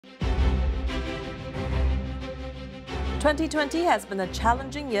2020 has been a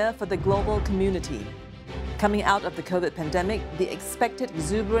challenging year for the global community. Coming out of the COVID pandemic, the expected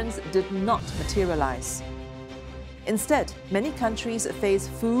exuberance did not materialize. Instead, many countries face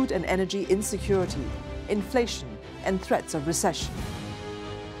food and energy insecurity, inflation, and threats of recession.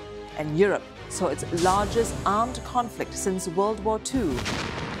 And Europe saw its largest armed conflict since World War II,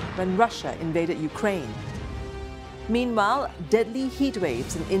 when Russia invaded Ukraine. Meanwhile, deadly heat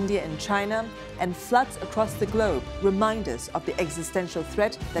waves in India and China and floods across the globe remind us of the existential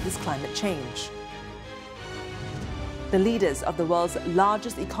threat that is climate change. The leaders of the world's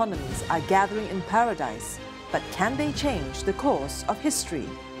largest economies are gathering in paradise, but can they change the course of history?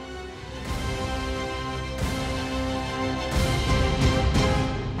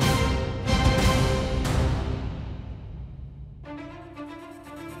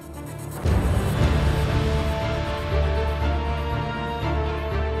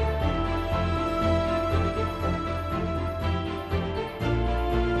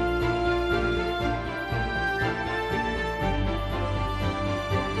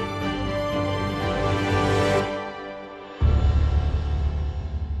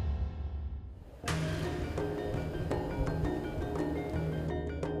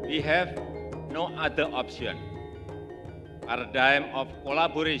 We have no other option. Paradigm of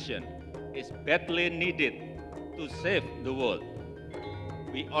collaboration is badly needed to save the world.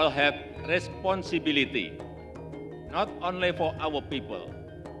 We all have responsibility, not only for our people,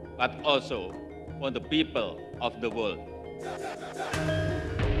 but also for the people of the world.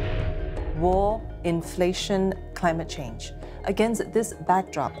 War, inflation, climate change. Against this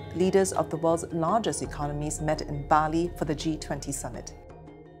backdrop, leaders of the world's largest economies met in Bali for the G20 Summit.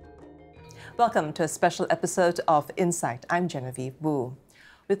 Welcome to a special episode of Insight. I'm Genevieve Wu.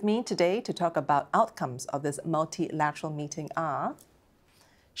 With me today to talk about outcomes of this multilateral meeting are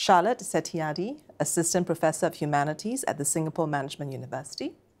Charlotte Setiadi, Assistant Professor of Humanities at the Singapore Management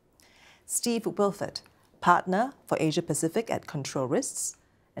University, Steve Wilford, Partner for Asia Pacific at Control Risks,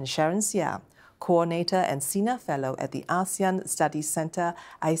 and Sharon Seah, Coordinator and Senior Fellow at the ASEAN Studies Centre,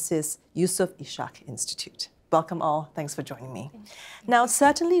 ISIS Yusof Ishak Institute. Welcome all. Thanks for joining me. Now,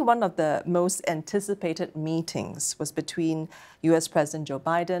 certainly one of the most anticipated meetings was between US President Joe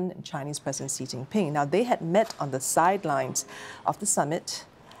Biden and Chinese President Xi Jinping. Now, they had met on the sidelines of the summit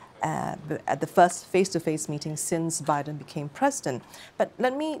at the first face-to-face meeting since Biden became president. But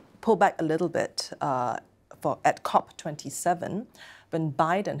let me pull back a little bit at COP27, when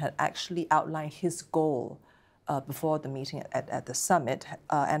Biden had actually outlined his goal before the meeting at the summit,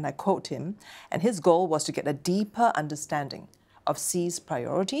 and I quote him, and his goal was to get a deeper understanding of Xi's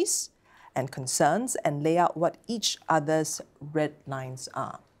priorities and concerns and lay out what each other's red lines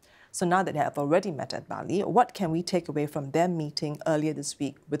are. So now that they have already met at Bali, what can we take away from their meeting earlier this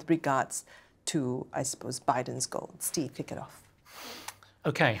week with regards to, I suppose, Biden's goal? Steve, kick it off.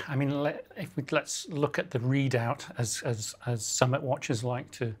 Okay, I mean, let's look at the readout, as summit watchers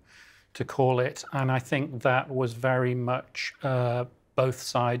like to call it, and I think that was very much both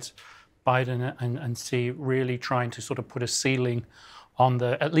sides, Biden and Xi, really trying to sort of put a ceiling on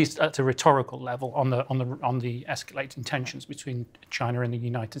the, at least at a rhetorical level, on the escalating tensions between China and the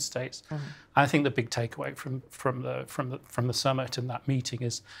United States. Mm-hmm. I think the big takeaway from the summit and that meeting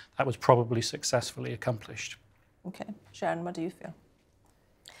is that was probably successfully accomplished. Okay, Sharon, what do you feel?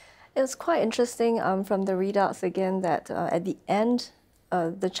 It was quite interesting from the readouts again that at the end,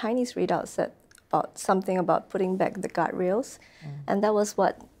 the Chinese readout said something about putting back the guardrails, and that was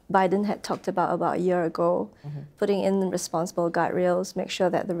what Biden had talked about a year ago, putting in responsible guardrails, make sure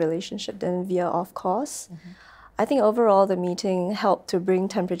that the relationship didn't veer off course. I think overall the meeting helped to bring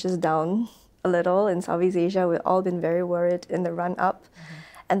temperatures down a little in Southeast Asia. We've all been very worried in the run-up.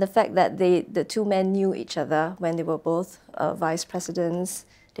 And the fact that the two men knew each other when they were both vice presidents,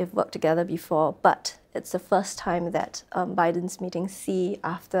 they've worked together before, but it's the first time that Biden's meeting Xi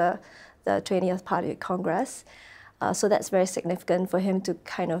after the 20th Party Congress. So that's very significant for him to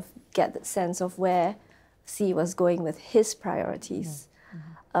kind of get the sense of where Xi was going with his priorities.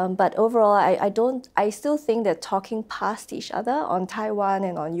 But overall, I still think that talking past each other on Taiwan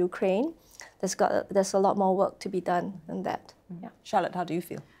and on Ukraine, there's a lot more work to be done in that. Yeah. Charlotte, how do you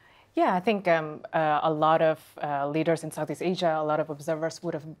feel? Yeah, I think a lot of leaders in Southeast Asia, a lot of observers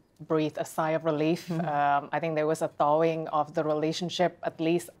would have breathed a sigh of relief. I think there was a thawing of the relationship. At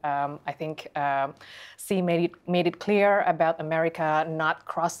least I think Xi made it clear about America not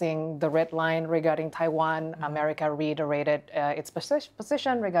crossing the red line regarding Taiwan. America reiterated its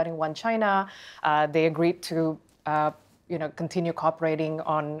position regarding one China. They agreed to continue cooperating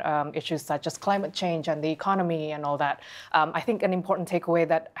on issues such as climate change and the economy and all that. I think an important takeaway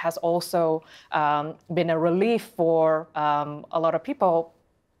that has also been a relief for a lot of people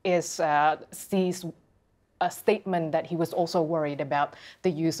is sees a statement that he was also worried about the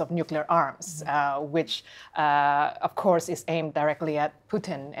use of nuclear arms, which, of course, is aimed directly at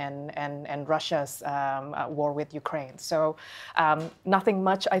Putin and Russia's war with Ukraine. So nothing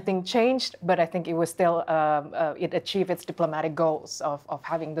much, I think, changed, but I think it was still, it achieved its diplomatic goals of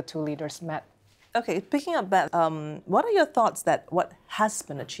having the two leaders met. Okay, picking up that, what are your thoughts that what has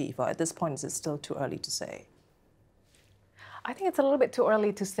been achieved, or at this point is it still too early to say? I think it's a little bit too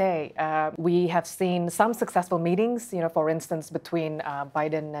early to say. We have seen some successful meetings, for instance, between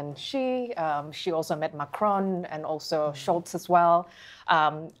Biden and Xi. She also met Macron and also Scholz as well.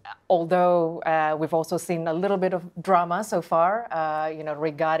 Although we've also seen a little bit of drama so far,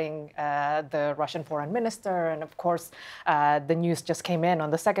 regarding the Russian foreign minister. And of course, the news just came in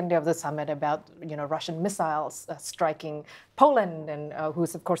on the second day of the summit about, Russian missiles striking Poland, and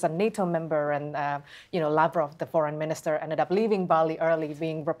who's, of course, a NATO member. And, Lavrov, the foreign minister, ended up leaving Bali early,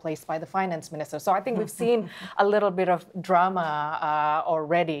 being replaced by the finance minister. So I think we've seen a little bit of drama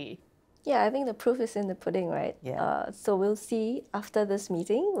already. Yeah, I think the proof is in the pudding, right? Yeah. So we'll see after this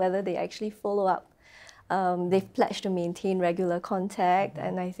meeting whether they actually follow up. They've pledged to maintain regular contact,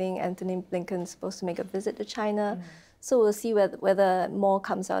 and I think Antony Blinken's supposed to make a visit to China. So we'll see whether more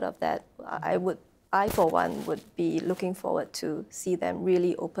comes out of that. I, for one, would be looking forward to see them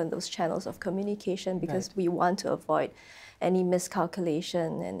really open those channels of communication, because we want to avoid any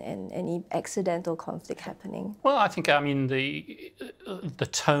miscalculation and any accidental conflict happening. Well, I think the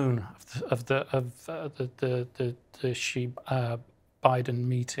tone of the Xi Biden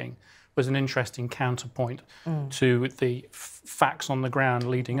meeting was an interesting counterpoint to the facts on the ground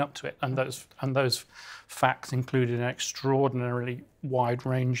leading up to it, and those facts included an extraordinarily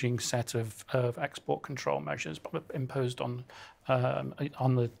wide-ranging set of export control measures imposed on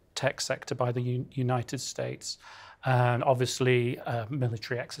the tech sector by the United States. And obviously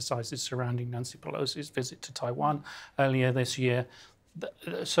military exercises surrounding Nancy Pelosi's visit to Taiwan earlier this year.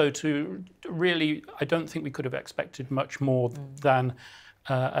 So to really, I don't think we could have expected much more than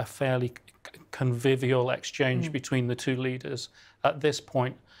a fairly convivial exchange between the two leaders at this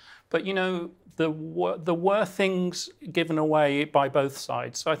point. But there were things given away by both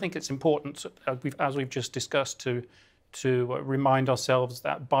sides. So I think it's important, as we've just discussed, to remind ourselves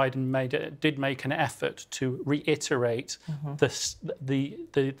that Biden did make an effort to reiterate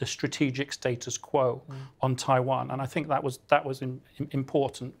the strategic status quo on Taiwan, and I think that was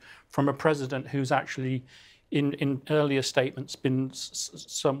important from a president who's actually in earlier statements been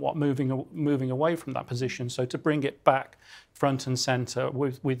somewhat moving away from that position. So to bring it back front and centre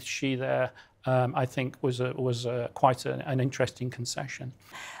with Xi there, I think was quite an interesting concession.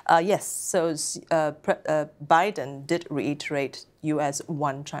 Yes, so Biden did reiterate U.S.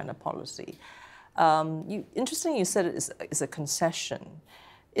 one China policy. Interesting you said it is a concession.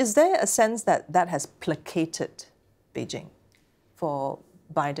 Is there a sense that has placated Beijing for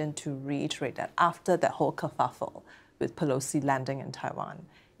Biden to reiterate that after that whole kerfuffle with Pelosi landing in Taiwan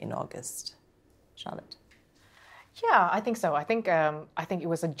in August? Charlotte? Yeah, I think so. I think it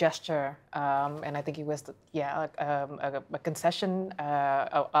was a gesture, and I think it was a concession,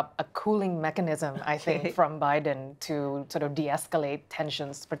 a cooling mechanism. I think from Biden to sort of de-escalate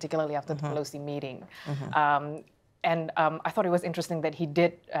tensions, particularly after the Pelosi meeting. And I thought it was interesting that he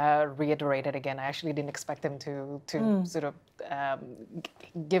did reiterate it again. I actually didn't expect him to sort of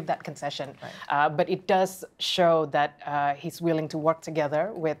give that concession. Right. But it does show that he's willing to work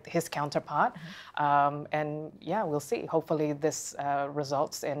together with his counterpart. And yeah, we'll see. Hopefully this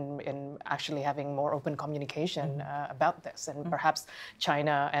results in actually having more open communication about this. And perhaps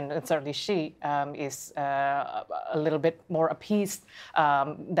China, and certainly Xi, is a little bit more appeased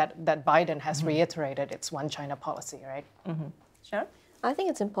that Biden has reiterated its one China policy. Right? Sure. I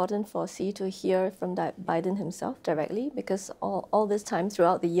think it's important for Xi to hear from Biden himself directly, because all this time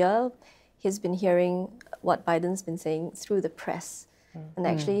throughout the year, he's been hearing what Biden's been saying through the press. And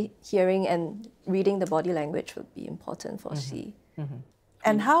actually hearing and reading the body language would be important for Xi.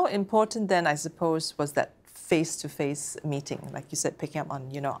 And how important then, I suppose, was that face-to-face meeting? Like you said, picking up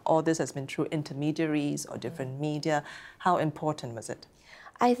on, all this has been through intermediaries or different media. How important was it?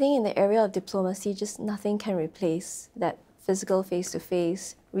 I think in the area of diplomacy, just nothing can replace that physical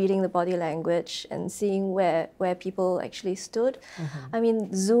face-to-face, reading the body language and seeing where people actually stood. I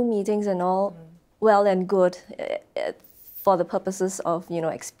mean, Zoom meetings and all, well and good for the purposes of,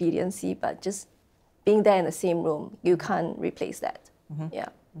 expediency, but just being there in the same room, you can't replace that. Yeah.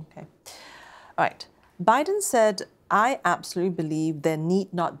 Okay. All right. Biden said, I absolutely believe there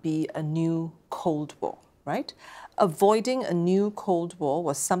need not be a new Cold War, right? Avoiding a new Cold War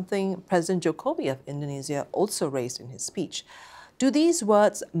was something President Jokowi of Indonesia also raised in his speech. Do these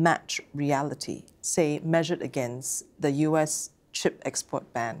words match reality, say, measured against the US chip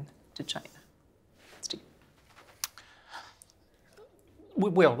export ban to China? Steve.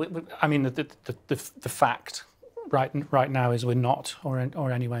 I mean, the fact right now is we're not or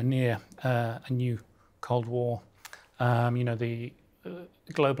anywhere near a new Cold War. The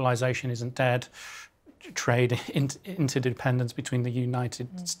globalization isn't dead. Trade interdependence between the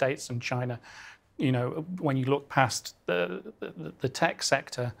United States and China. When you look past the tech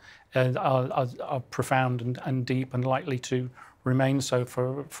sector, are profound and deep and likely to remain so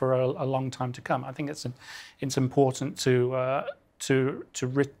for a long time to come. I think it's important to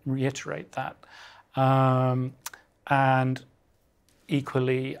reiterate that, and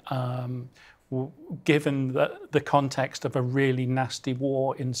equally, given the context of a really nasty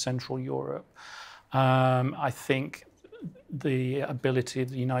war in Central Europe, I think the ability of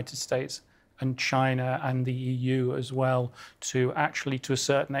the United States and China and the EU as well to actually, to a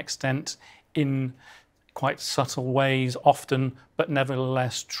certain extent, in quite subtle ways often, but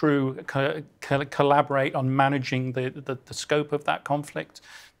nevertheless true, collaborate on managing the scope of that conflict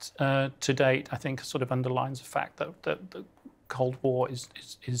to date, I think sort of underlines the fact that the Cold War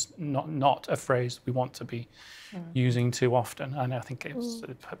is not a phrase we want to be using too often. And I think it's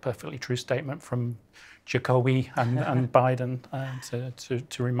a perfectly true statement from Jokowi and Biden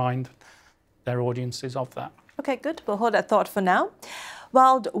to remind their audiences of that. Okay, good. We'll hold that thought for now.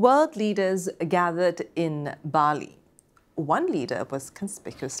 While world leaders gathered in Bali, one leader was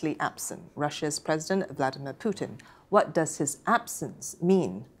conspicuously absent, Russia's President Vladimir Putin. What does his absence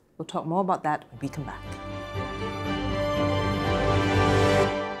mean? We'll talk more about that when we come back.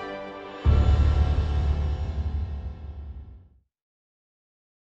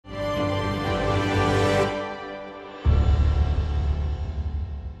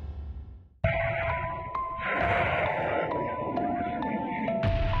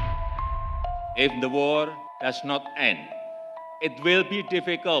 If the war does not end, it will be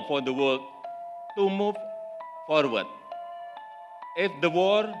difficult for the world to move forward. If the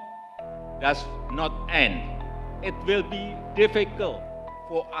war does not end, it will be difficult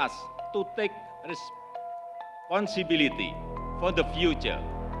for us to take responsibility for the future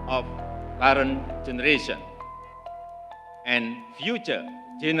of current generation and future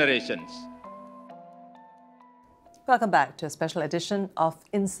generations. Welcome back to a special edition of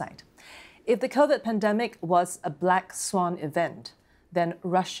Insight. If the COVID pandemic was a black swan event, then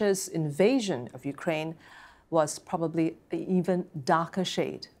Russia's invasion of Ukraine was probably an even darker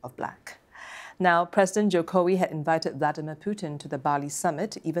shade of black. Now, President Jokowi had invited Vladimir Putin to the Bali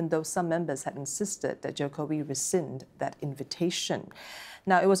Summit, even though some members had insisted that Jokowi rescind that invitation.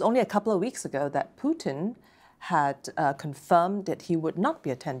 Now, it was only a couple of weeks ago that Putin had confirmed that he would not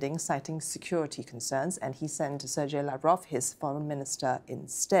be attending, citing security concerns, and he sent Sergei Lavrov, his foreign minister,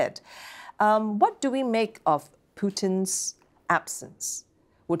 instead. What do we make of Putin's absence?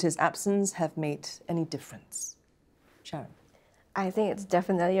 Would his absence have made any difference? Sharon? I think it's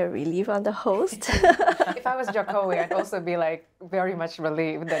definitely a relief on the host. If I was Jokowi, I'd also be very much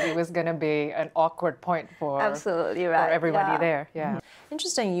relieved that it was going to be an awkward point for, Absolutely right. for everybody there. Yeah.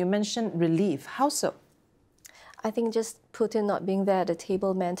 Interesting, you mentioned relief. How so? I think just Putin not being there at the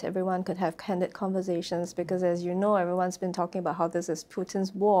table meant everyone could have candid conversations because, as you know, everyone's been talking about how this is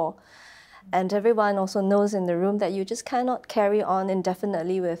Putin's war. And everyone also knows in the room that you just cannot carry on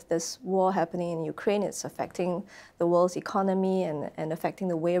indefinitely with this war happening in Ukraine. It's affecting the world's economy and affecting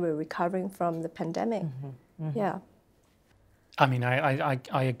the way we're recovering from the pandemic. Yeah. I mean,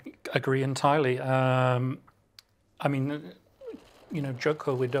 I agree entirely. Joko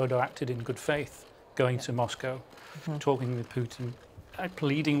Widodo acted in good faith, going to Moscow, talking with Putin,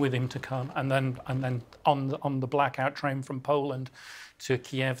 pleading with him to come, and then on the blackout train from Poland to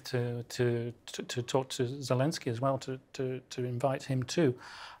Kiev to talk to Zelensky as well, to invite him too.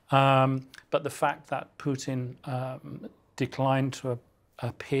 But the fact that Putin declined to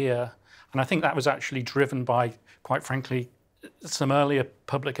appear, and I think that was actually driven by, quite frankly, some earlier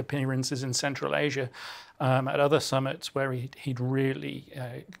public appearances in Central Asia at other summits where he'd really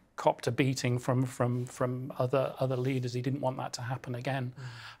copped a beating from other leaders. He didn't want that to happen again.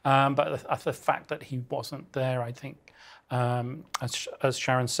 But the fact that he wasn't there, I think, as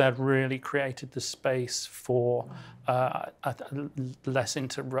Sharon said, really created the space for less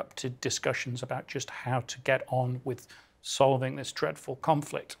interrupted discussions about just how to get on with solving this dreadful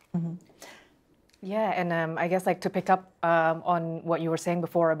conflict. Yeah, and I guess to pick up on what you were saying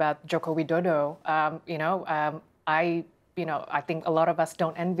before about Joko Widodo, I think a lot of us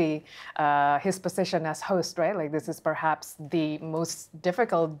don't envy his position as host, right? Like this is perhaps the most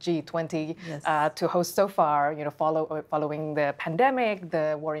difficult G20 to host so far, following the pandemic,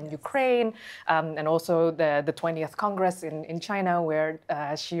 the war in Ukraine, and also the 20th Congress in China, where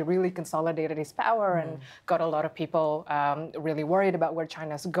she really consolidated his power and got a lot of people really worried about where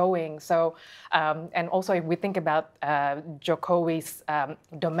China's going. So, and also if we think about Jokowi's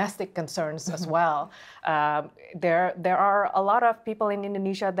domestic concerns as well, there are a lot of people in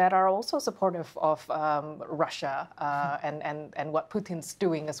Indonesia that are also supportive of Russia and what Putin's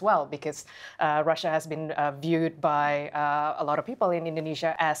doing as well, because Russia has been viewed by a lot of people in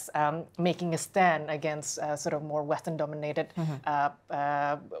Indonesia as making a stand against sort of more Western-dominated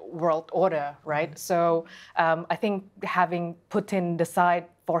world order, right? So I think having Putin decide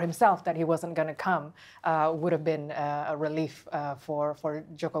for himself that he wasn't going to come would have been a relief for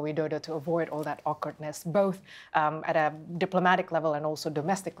Joko Widodo to avoid all that awkwardness, both at a diplomatic level and also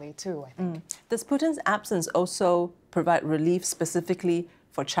domestically too, I think. Does Putin's absence also provide relief specifically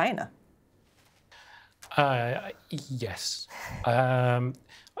for China? Yes. Xi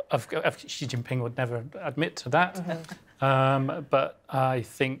Jinping would never admit to that. But I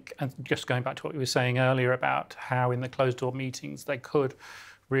think, and just going back to what we were saying earlier about how in the closed-door meetings they could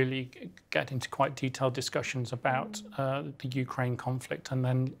really get into quite detailed discussions about the Ukraine conflict and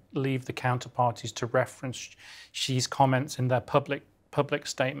then leave the counterparties to reference Xi's comments in their public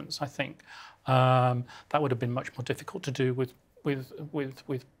statements, I think. That would have been much more difficult to do with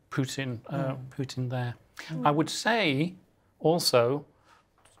Putin, Putin there. I would say also,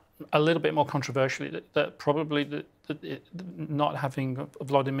 a little bit more controversially, that probably not having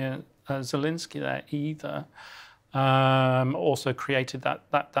Vladimir Zelensky there either also created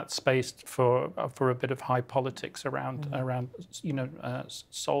that space for a bit of high politics around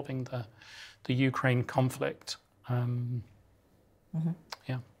solving the Ukraine conflict.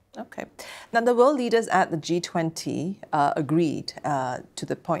 Yeah. Okay. Now, the world leaders at the G20 agreed to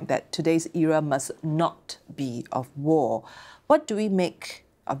the point that today's era must not be of war. What do we make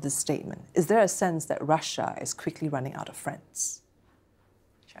of this statement? Is there a sense that Russia is quickly running out of friends?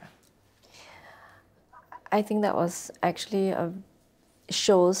 I think that was actually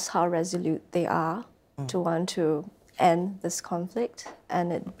shows how resolute they are to want to end this conflict,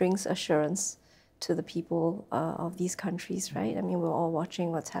 and it brings assurance to the people of these countries, right? I mean, we're all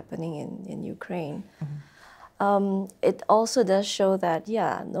watching what's happening in Ukraine. It also does show that,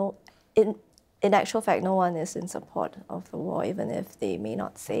 in actual fact, no one is in support of the war, even if they may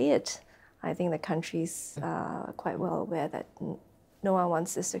not say it. I think the countries are quite well aware that no one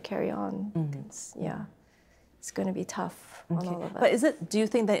wants this to carry on. It's going to be tough on all of us. But do you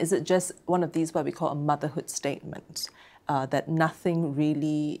think that is it just one of these what we call a motherhood statement, that nothing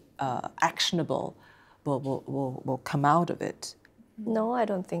really actionable will come out of it? No, I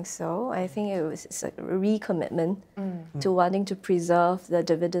don't think so. I think it's a recommitment to wanting to preserve the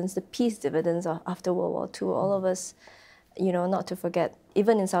dividends, the peace dividends after World War II. All of us, not to forget,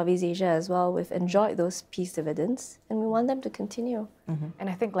 even in Southeast Asia as well, we've enjoyed those peace dividends, and we want them to continue. And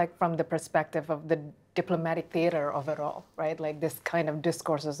I think, like, from the perspective of the diplomatic theater of it all, right? Like, this kind of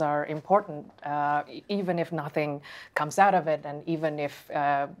discourses are important, even if nothing comes out of it, and even if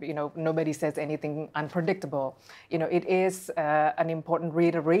nobody says anything unpredictable. It is an important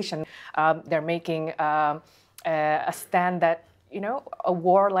reiteration. They're making a stand that a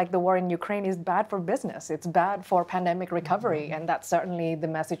war like the war in Ukraine is bad for business. It's bad for pandemic recovery, and that's certainly the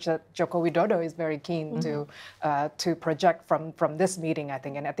message that Joko Widodo is very keen to project from this meeting, I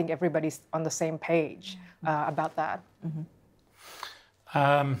think. And I think everybody's on the same page about that.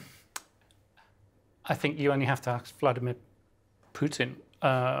 I think you only have to ask Vladimir Putin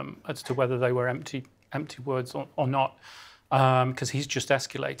as to whether they were empty words or not, because he's just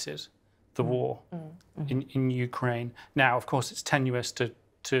escalated the war in Ukraine. Now, of course, it's tenuous to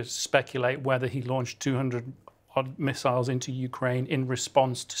speculate whether he launched 200-odd missiles into Ukraine in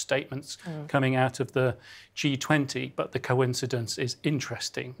response to statements coming out of the G20, but the coincidence is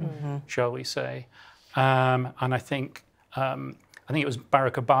interesting, shall we say. And I think it was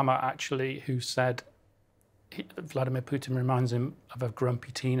Barack Obama, actually, who said Vladimir Putin reminds him of a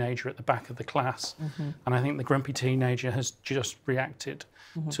grumpy teenager at the back of the class. And I think the grumpy teenager has just reacted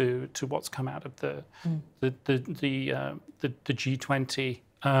to what's come out of the G20,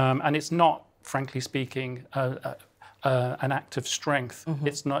 and it's not, frankly speaking, an act of strength.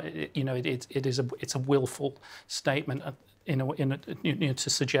 It's not, it's a willful statement to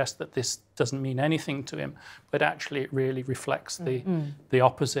suggest that this doesn't mean anything to him, but actually it really reflects the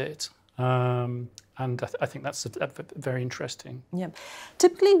opposite. And I think that's very interesting. Yeah.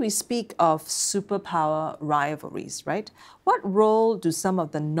 Typically, we speak of superpower rivalries, right? What role do some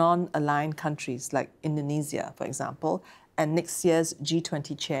of the non-aligned countries like Indonesia, for example, and next year's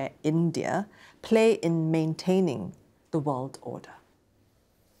G20 chair, India, play in maintaining the world order?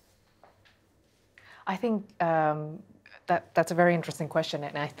 I think that's a very interesting question,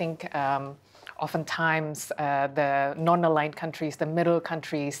 and I think oftentimes the non-aligned countries, the middle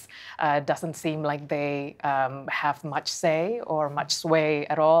countries, doesn't seem like they have much say or much sway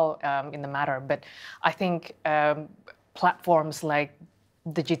at all in the matter. But I think platforms like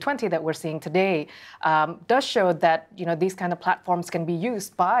the G20 that we're seeing today does show that these kind of platforms can be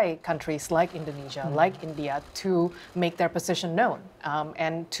used by countries like Indonesia, like India, to make their position known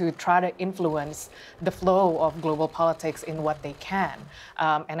and to try to influence the flow of global politics in what they can.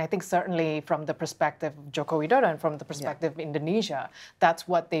 And I think certainly from the perspective of Joko Widodo and from the perspective of Indonesia, that's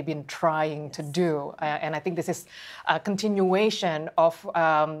what they've been trying to do. And I think this is a continuation of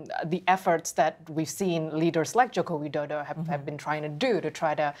the efforts that we've seen leaders like Joko Widodo have been trying to do to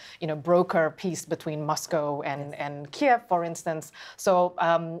try to broker peace between Moscow and Kiev, for instance. So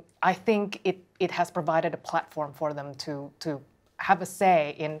I think it has provided a platform for them to have a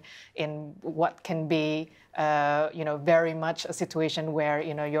say in what can be very much a situation where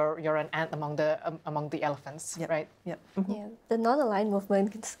you're an ant among the elephants, right? Yep. Yeah, the non-aligned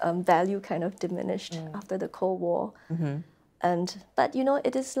movement's value kind of diminished after the Cold War, but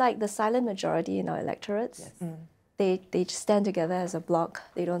it is like the silent majority in our electorates. Yes. They just stand together as a bloc.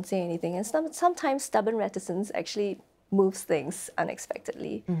 They don't say anything, and sometimes stubborn reticence actually moves things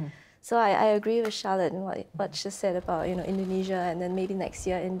unexpectedly. So I agree with Charlotte and what she said about Indonesia, and then maybe next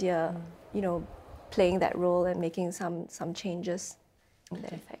year India, playing that role and making some changes in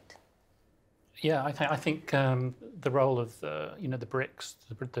that effect. Yeah, I think the role of the BRICS,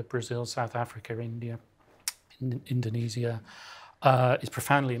 the Brazil, South Africa, India, Indonesia, is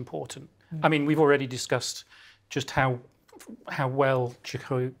profoundly important. I mean, we've already discussed just how well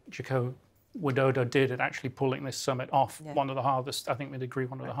Joko Widodo did at actually pulling this summit off. One of the hardest, I think we'd agree,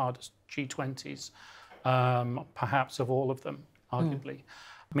 one of the hardest G20s, perhaps of all of them, arguably.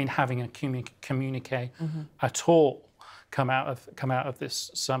 I mean, having a communique at all come out of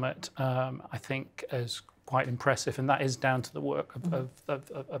this summit, I think, is quite impressive, and that is down to the work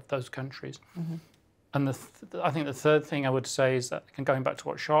of those countries. And I think the third thing I would say is that, and going back to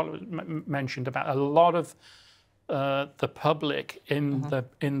what Charlotte mentioned about a lot of the public in the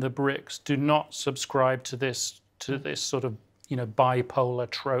BRICS do not subscribe to this sort of bipolar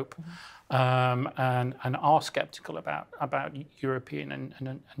trope, and are skeptical about European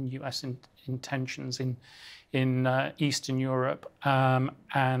and US intentions in Eastern Europe,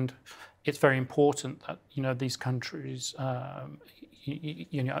 and it's very important that these countries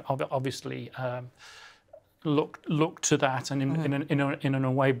obviously look to that and in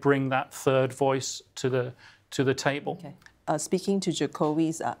a way bring that third voice to the table. Okay. Speaking to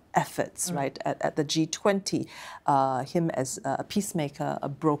Jokowi's efforts, right, at the G20, him as a peacemaker, a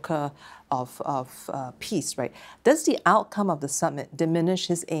broker of peace, right? Does the outcome of the summit diminish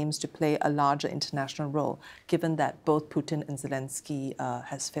his aims to play a larger international role, given that both Putin and Zelensky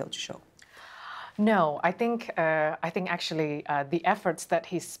has failed to show? No, I think actually the efforts that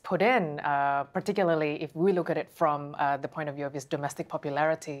he's put in, particularly if we look at it from the point of view of his domestic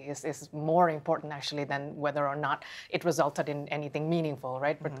popularity, is more important actually than whether or not it resulted in anything meaningful,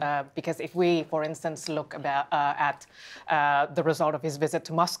 right? But, because if we, for instance, look at the result of his visit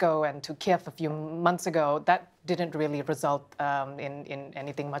to Moscow and to Kiev a few months ago, that didn't really result in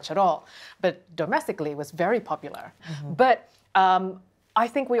anything much at all. But domestically, it was very popular. But I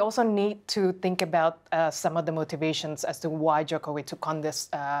think we also need to think about some of the motivations as to why Jokowi took on this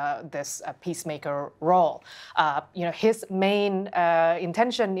peacemaker role. His main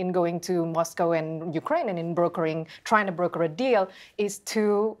intention in going to Moscow and Ukraine and in trying to broker a deal is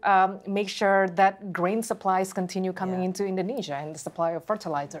to make sure that grain supplies continue coming into Indonesia and the supply of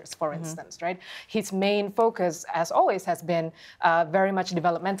fertilizers, for instance, right? His main focus, as always, has been very much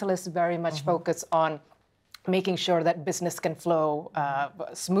developmentalist, very much focused on making sure that business can flow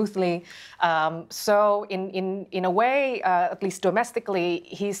smoothly. So in a way, at least domestically,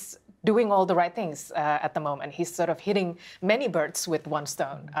 he's doing all the right things at the moment. He's sort of hitting many birds with one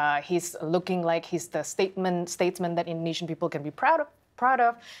stone. He's looking like he's the statesman that Indonesian people can be proud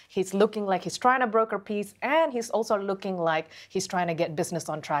of. He's looking like he's trying to broker peace, and he's also looking like he's trying to get business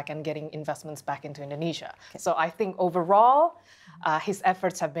on track and getting investments back into Indonesia. Okay. So I think overall, his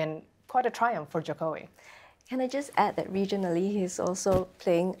efforts have been quite a triumph for Jokowi. Can I just add that regionally, he's also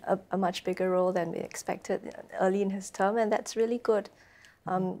playing a much bigger role than we expected early in his term, and that's really good.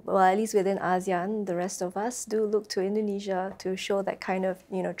 Well, at least within ASEAN, the rest of us do look to Indonesia to show that kind of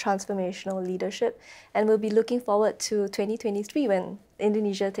transformational leadership, and we'll be looking forward to 2023 when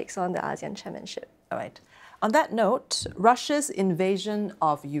Indonesia takes on the ASEAN chairmanship. All right. On that note, Russia's invasion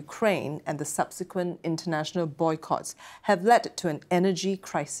of Ukraine and the subsequent international boycotts have led to an energy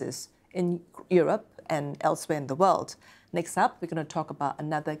crisis in Europe and elsewhere in the world. Next up, we're going to talk about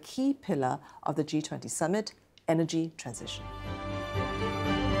another key pillar of the G20 summit, energy transition.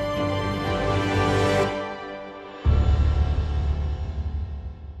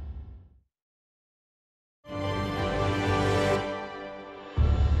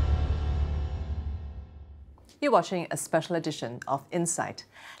 You're watching a special edition of Insight.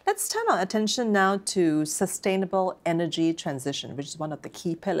 Let's turn our attention now to sustainable energy transition, which is one of the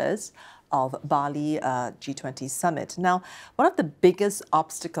key pillars of Bali G20 summit. Now, one of the biggest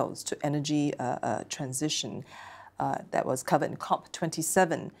obstacles to energy transition that was covered in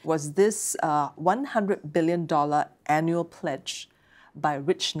COP27 was this $100 billion annual pledge by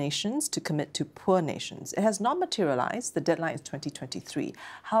rich nations to commit to poor nations. It has not materialized. The deadline is 2023.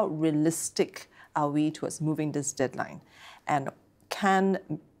 How realistic are we towards moving this deadline? And can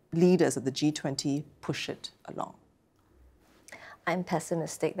leaders of the G20 push it along? I'm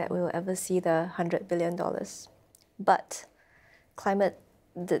pessimistic that we will ever see the $100 billion. But climate,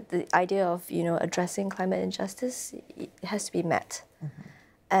 the idea of addressing climate injustice, it has to be met.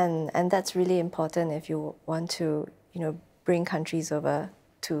 And that's really important if you want to bring countries over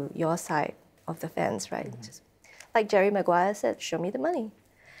to your side of the fence, right? Just like Jerry Maguire said, show me the money.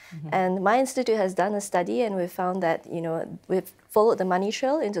 And my institute has done a study, and we found that we've followed the money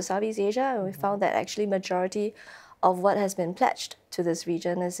trail into Southeast Asia, and we found that actually majority of what has been pledged to this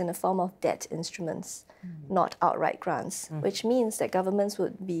region is in the form of debt instruments, not outright grants, which means that governments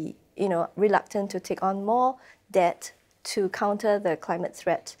would be reluctant to take on more debt to counter the climate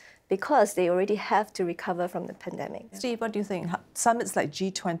threat because they already have to recover from the pandemic. Steve, what do you think? Summits like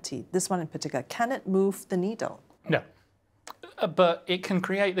G20, this one in particular, can it move the needle? No. But it can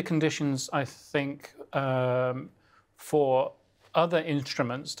create the conditions, I think, for other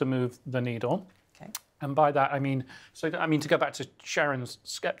instruments to move the needle. Okay. And by that, I mean, to go back to Sharon's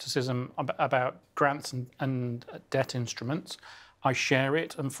skepticism about grants and debt instruments, I share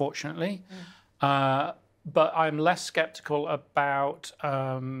it, unfortunately. But I'm less skeptical about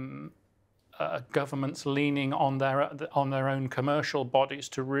governments leaning on their own commercial bodies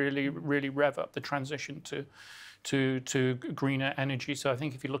to really rev up the transition to greener energy. So I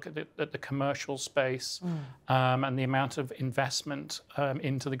think if you look at the commercial space and the amount of investment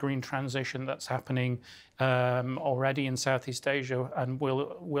into the green transition that's happening already in Southeast Asia and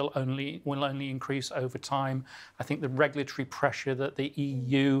will only increase over time, I think the regulatory pressure that the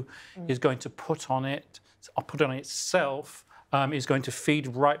EU is going to put on itself is going to feed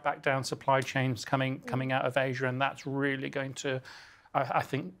right back down supply chains coming out of Asia, and that's really going to, I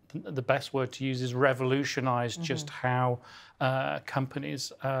think the best word to use is revolutionize just how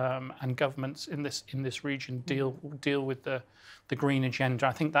companies and governments in this region deal with the green agenda.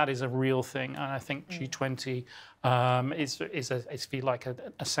 I think that is a real thing, and I think G20 is feel like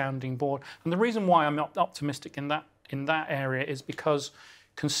a sounding board. And the reason why I'm not optimistic in that area is because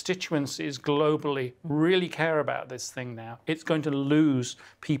constituencies globally really care about this thing now. It's going to lose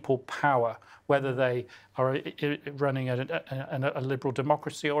people power, whether they are running a liberal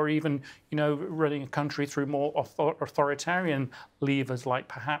democracy or even running a country through more authoritarian levers like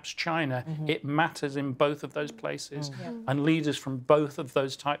perhaps China. It matters in both of those places, and leaders from both of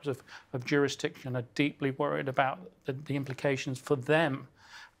those types of jurisdiction are deeply worried about the implications for them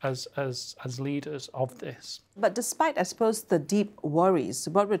as leaders of this. But despite, I suppose, the deep worries,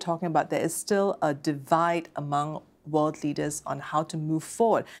 what we're talking about, there is still a divide among world leaders on how to move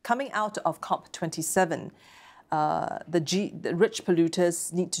forward. Coming out of COP27, the rich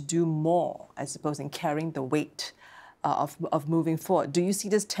polluters need to do more, I suppose, in carrying the weight of moving forward. Do you see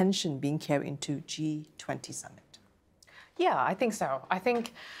this tension being carried into G20 summit? Yeah, I think so. I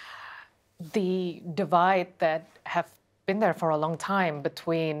think the divide that have been there for a long time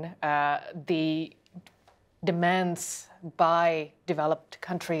between the demands by developed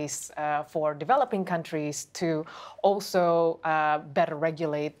countries for developing countries to also better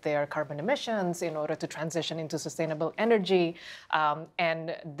regulate their carbon emissions in order to transition into sustainable energy,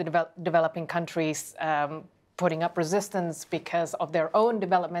 and the developing countries putting up resistance because of their own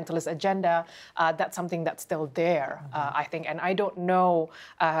developmentalist agenda, that's something that's still there, I think. And I don't know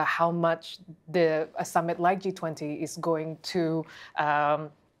how much a summit like G20 is going to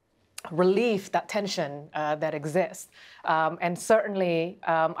relieve that tension that exists. And certainly,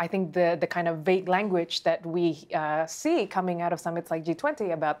 I think the kind of vague language that we see coming out of summits like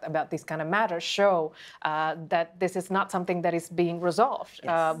G20 about these kind of matters show that this is not something that is being resolved.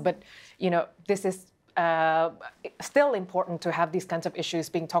 Yes. But, this is still important to have these kinds of issues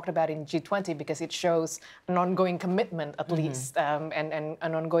being talked about in G20 because it shows an ongoing commitment, at least, and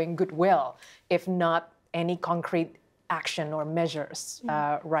an ongoing goodwill, if not any concrete action or measures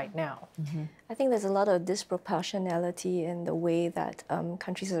right now. I think there's a lot of disproportionality in the way that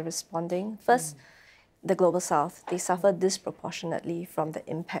countries are responding. First, the Global South, they suffer disproportionately from the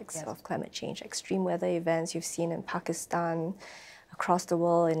impacts of climate change. Extreme weather events you've seen in Pakistan, across the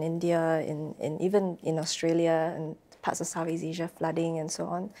world, in India, even in Australia and parts of Southeast Asia, flooding and so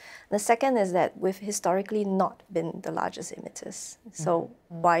on. The second is that we've historically not been the largest emitters. So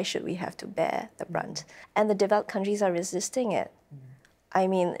why should we have to bear the brunt? And the developed countries are resisting it. I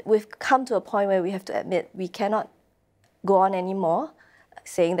mean, we've come to a point where we have to admit we cannot go on anymore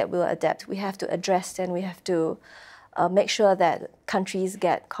saying that we'll adapt. We have to address and we have to make sure that countries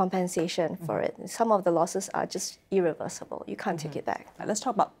get compensation for it. Some of the losses are just irreversible. You can't take it back. Now, let's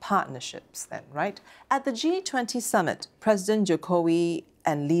talk about partnerships then, right? At the G20 summit, President Jokowi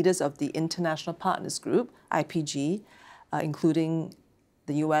and leaders of the International Partners Group, IPG, including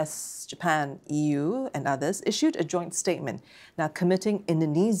the US, Japan, EU, and others, issued a joint statement now committing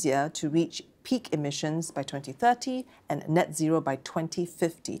Indonesia to reach peak emissions by 2030 and net zero by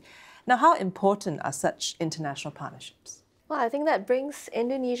 2050. Now, how important are such international partnerships? Well, I think that brings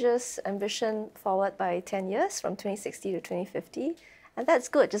Indonesia's ambition forward by 10 years, from 2060 to 2050. And that's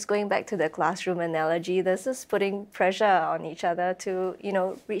good. Just going back to the classroom analogy, this is putting pressure on each other to,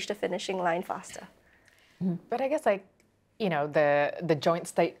 reach the finishing line faster. But I guess, the joint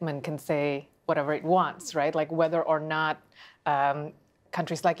statement can say whatever it wants, right? Like whether or not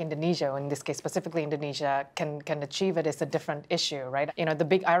countries like Indonesia, in this case specifically Indonesia, can achieve it is a different issue, right? The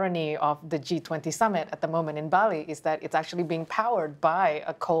big irony of the G20 summit at the moment in Bali is that it's actually being powered by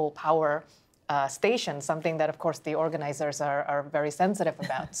a coal power station, something that, of course, the organizers are very sensitive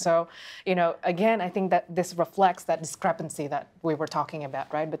about. So, again, I think that this reflects that discrepancy that we were talking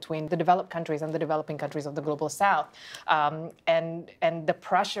about, right, between the developed countries and the developing countries of the Global South, and the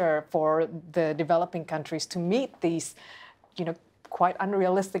pressure for the developing countries to meet these, quite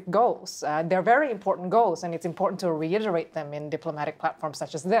unrealistic goals. They're very important goals, and it's important to reiterate them in diplomatic platforms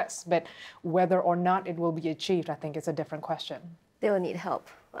such as this. But whether or not it will be achieved, I think is a different question. They will need help,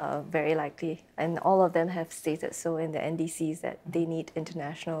 very likely. And all of them have stated so in the NDCs that they need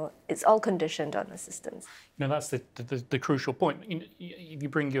international, it's all conditioned on assistance. That's the crucial point. If you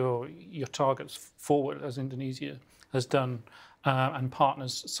bring your targets forward, as Indonesia has done, and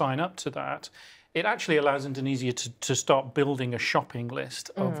partners sign up to that, it actually allows Indonesia to start building a shopping list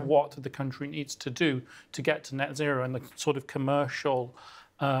of what the country needs to do to get to net zero and the sort of commercial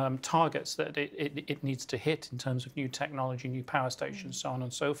targets that it needs to hit in terms of new technology, new power stations, so on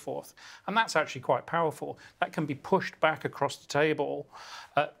and so forth. And that's actually quite powerful. That can be pushed back across the table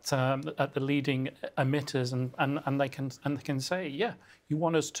at the leading emitters, and they can say, yeah, you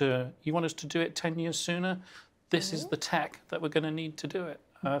want us to do it 10 years sooner? This is the tech that we're going to need to do it.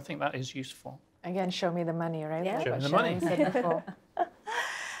 I think that is useful. Again, show me the money, right? Yeah. Show me the money.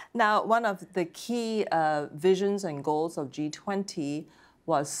 Now, one of the key visions and goals of G20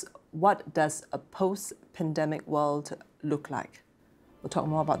 was, what does a post-pandemic world look like? We'll talk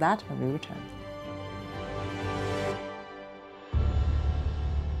more about that when we return.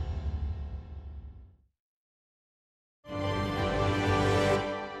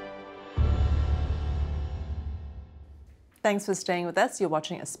 Thanks for staying with us. You're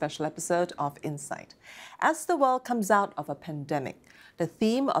watching a special episode of Insight. As the world comes out of a pandemic, the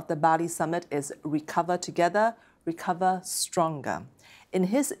theme of the Bali Summit is Recover Together, Recover Stronger. In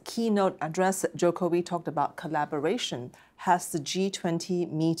his keynote address, Jokowi talked about collaboration. Has the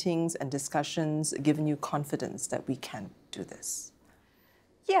G20 meetings and discussions given you confidence that we can do this?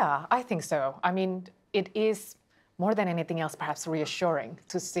 Yeah, I think so. I mean, it is more than anything else, perhaps reassuring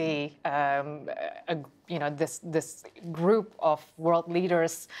to see this group of world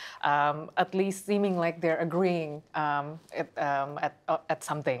leaders at least seeming like they're agreeing at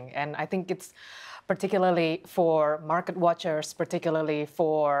something. And I think it's particularly for market watchers, particularly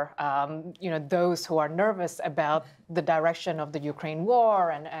for those who are nervous about the direction of the Ukraine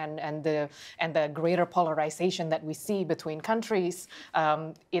war and the greater polarization that we see between countries.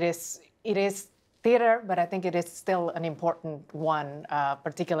 It is theater, but I think it is still an important one,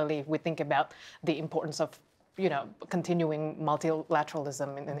 particularly if we think about the importance of, continuing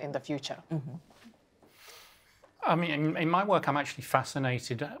multilateralism in the future. I mean, in my work, I'm actually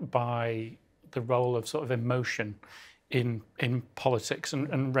fascinated by the role of sort of emotion in politics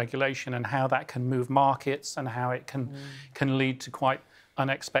and regulation, and how that can move markets, and how it can lead to quite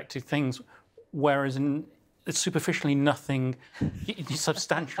unexpected things, whereas superficially nothing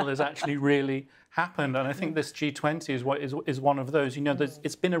substantial has actually really happened. And I think this G20 is one of those. You know,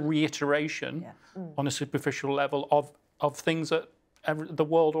 it's been a reiteration on a superficial level of things that the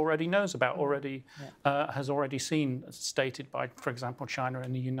world already knows about, has already seen, stated by, for example, China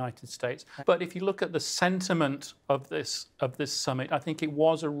and the United States. But if you look at the sentiment of this summit, I think it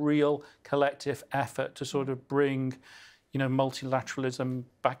was a real collective effort to sort of bring, you know, multilateralism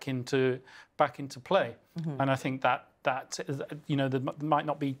back into play. And I think that you know, there might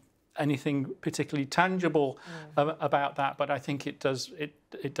not be anything particularly tangible about that, but I think it does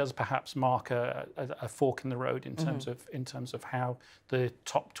perhaps mark a fork in the road in terms of how the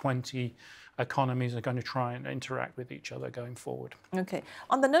top 20 economies are going to try and interact with each other going forward. Okay.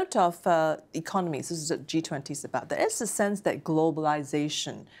 On the note of economies, this is what G20 is about. There is a sense that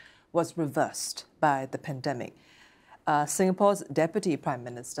globalization was reversed by the pandemic. Singapore's Deputy Prime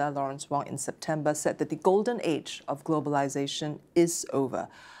Minister, Lawrence Wong, in September said that the golden age of globalization is over.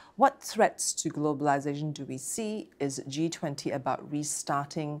 What threats to globalization do we see? Is G20 about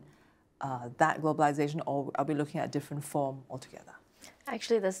restarting that globalization, or are we looking at a different form altogether?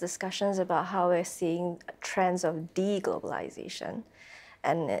 Actually, there's discussions about how we're seeing trends of deglobalization.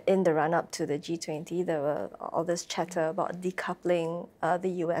 And in the run-up to the G20, there were all this chatter about decoupling the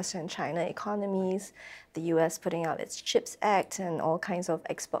US and China economies, the US putting out its CHIPS Act, and all kinds of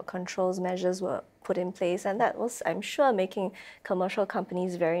export controls measures were put in place. And that was, I'm sure, making commercial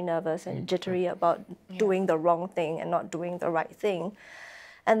companies very nervous and jittery about doing the wrong thing and not doing the right thing.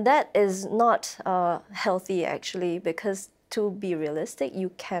 And that is not healthy, actually, because to be realistic, you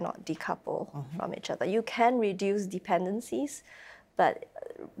cannot decouple from each other. You can reduce dependencies, but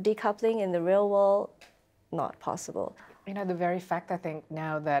decoupling in the real world, not possible. You know, the very fact, I think,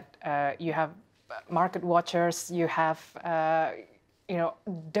 now that you have market watchers, you have, you know,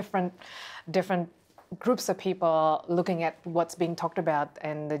 different groups of people looking at what's being talked about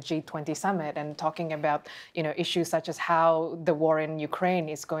in the G20 summit and talking about, you know, issues such as how the war in Ukraine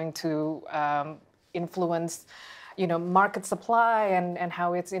is going to influence, you know, market supply and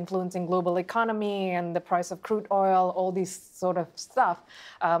how it's influencing global economy and the price of crude oil, all these sort of stuff,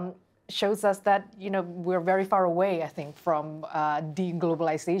 shows us that, you know, we're very far away, I think, from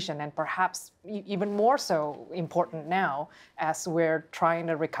deglobalization, and perhaps even more so important now as we're trying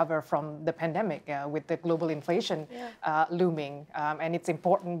to recover from the pandemic with the global inflation looming. And it's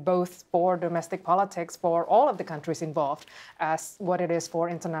important both for domestic politics, for all of the countries involved, as what it is for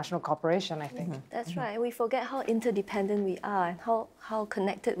international cooperation, I think. That's right. We forget how interdependent we are and how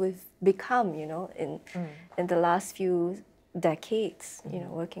connected we've become, you know, in the last few decades, you know,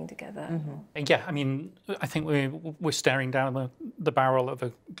 working together. Yeah, I mean, I think we're staring down the barrel of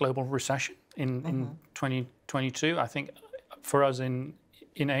a global recession in 2022. I think for us in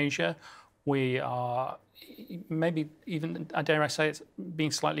Asia, we are maybe even, dare I say, it's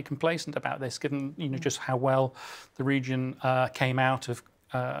being slightly complacent about this, given, you know, just how well the region came out of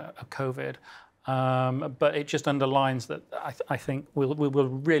COVID. But it just underlines that I think we will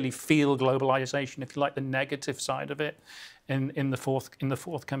really feel globalization, if you like, the negative side of it, in the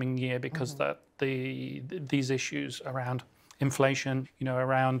forthcoming year, because these issues around inflation, you know,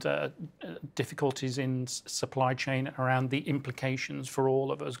 around difficulties in supply chain, around the implications for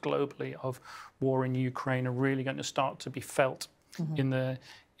all of us globally of war in Ukraine are really going to start to be felt in the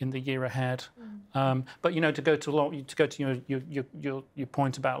year ahead. But, you know, to go to your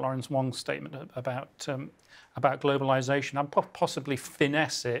point about Lawrence Wong's statement about globalization, I'd possibly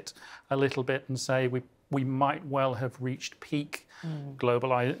finesse it a little bit and say we might well have reached peak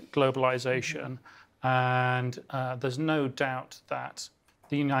globalization, and there's no doubt that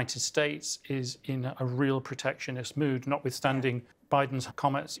the United States is in a real protectionist mood, notwithstanding Biden's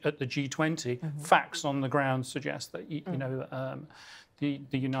comments at the G20. Facts on the ground suggest that you know, the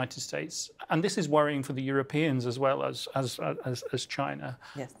United States, and this is worrying for the Europeans as well as China.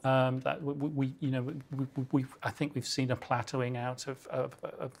 Yes. That I think we've seen a plateauing out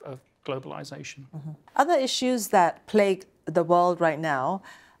of globalization. Other issues that plague the world right now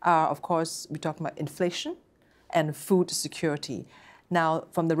are, of course, we're talking about inflation and food security. Now,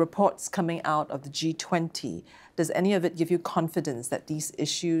 from the reports coming out of the G20, does any of it give you confidence that these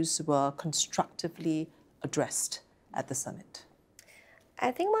issues were constructively addressed at the summit? I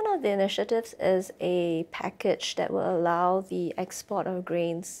think one of the initiatives is a package that will allow the export of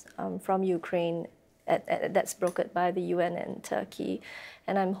grains from Ukraine that's brokered by the UN and Turkey.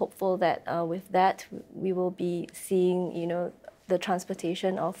 And I'm hopeful that with that, we will be seeing, the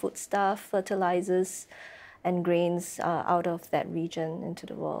transportation of foodstuff, fertilizers, and grains out of that region into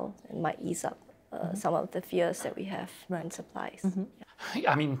the world. It might ease up some of the fears that we have in supplies.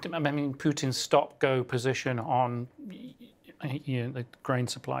 I mean, Putin's stop-go position on the grain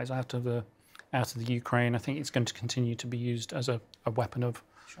supplies out of the Ukraine, I think it's going to continue to be used as a weapon of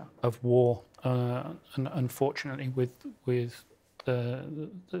war, and unfortunately, with the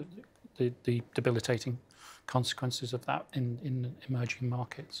debilitating consequences of that in emerging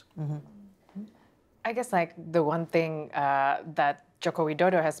markets. I guess like the one thing that Joko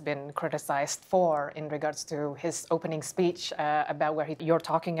Widodo has been criticized for in regards to his opening speech about where you're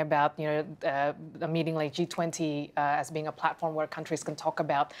talking about, a meeting like G20 as being a platform where countries can talk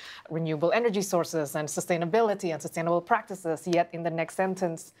about renewable energy sources and sustainability and sustainable practices. Yet in the next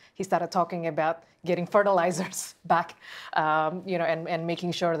sentence, he started talking about getting fertilizers back, and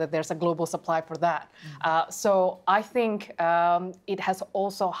making sure that there's a global supply for that. So I think it has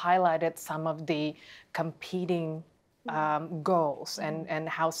also highlighted some of the competing goals and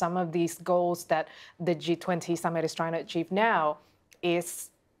how some of these goals that the G20 summit is trying to achieve now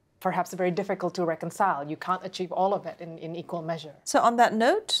is perhaps very difficult to reconcile. You can't achieve all of it in equal measure. So on that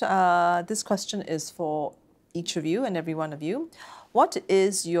note, this question is for each of you and every one of you. What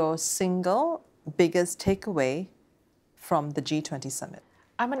is your single biggest takeaway from the G20 summit?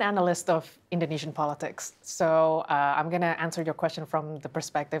 I'm an analyst of Indonesian politics, so I'm going to answer your question from the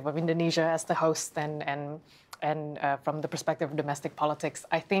perspective of Indonesia as the host and from the perspective of domestic politics.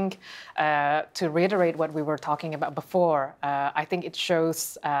 I think to reiterate what we were talking about before, I think it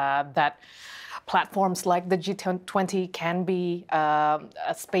shows that platforms like the G20 can be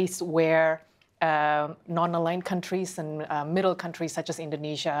a space where non-aligned countries and middle countries such as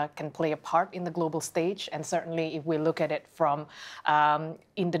Indonesia can play a part in the global stage. And certainly if we look at it from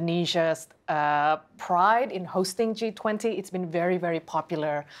Indonesia's pride in hosting G20, it's been very, very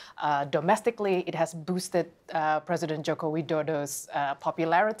popular domestically. It has boosted President Joko Widodo's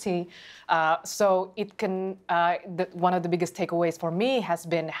popularity. So it can, one of the biggest takeaways for me has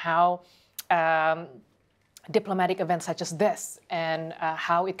been how diplomatic events such as this and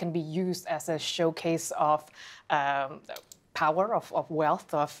how it can be used as a showcase of power, of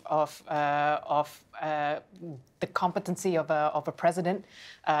wealth, of the competency of a president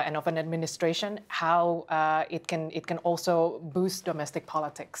and of an administration. How it can also boost domestic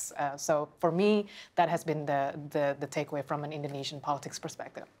politics. So for me, that has been the takeaway from an Indonesian politics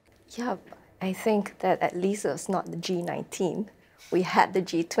perspective. Yeah, I think that at least it's not the G19. We had the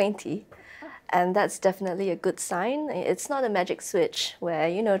G20. And that's definitely a good sign. It's not a magic switch where,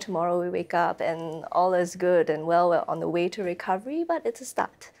 tomorrow we wake up and all is good and we're on the way to recovery, but it's a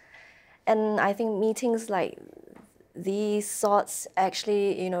start. And I think meetings like these sorts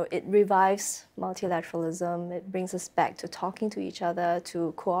actually, it revives multilateralism. It brings us back to talking to each other,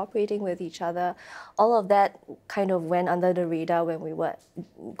 to cooperating with each other. All of that kind of went under the radar when we were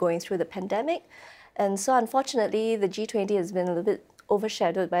going through the pandemic. And so unfortunately, the G20 has been a little bit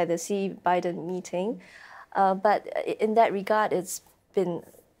overshadowed by the Xi-Biden meeting. But in that regard, it's been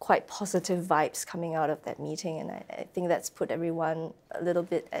quite positive vibes coming out of that meeting. And I think that's put everyone a little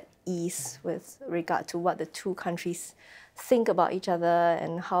bit at ease with regard to what the two countries think about each other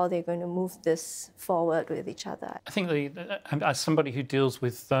and how they're going to move this forward with each other. I think as somebody who deals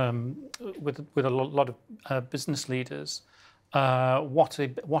with a lot of business leaders, what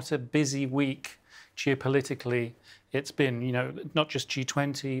a busy week geopolitically it's been, not just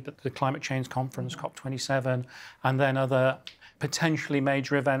G20, but the climate change conference, COP27, and then other potentially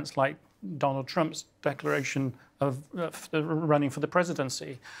major events like Donald Trump's declaration of running for the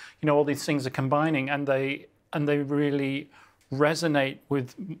presidency. All these things are combining, and they really resonate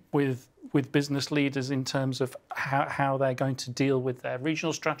with business leaders in terms of how they're going to deal with their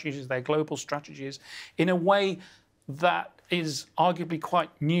regional strategies, their global strategies, in a way that is arguably quite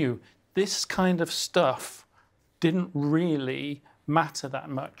new. This kind of stuff didn't really matter that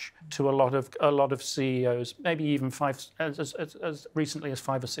much to a lot of CEOs, maybe even as recently as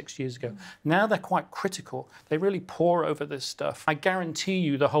 5 or 6 years ago. Now they're quite critical. They really pore over this stuff. I guarantee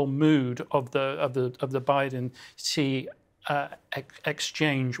you, the whole mood of the Biden-Xi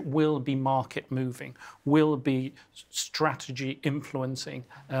exchange will be market moving, will be strategy influencing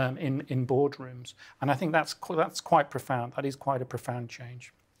in boardrooms, and I think that's quite profound. That is quite a profound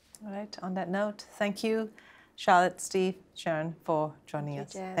change. All right. On that note, thank you, Charlotte, Steve, Sharon, for joining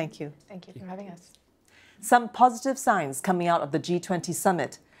us. Jen. Thank you. Thank you for having us. Some positive signs coming out of the G20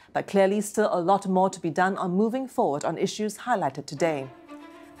 summit, but clearly still a lot more to be done on moving forward on issues highlighted today.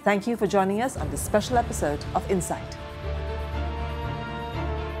 Thank you for joining us on this special episode of Insight.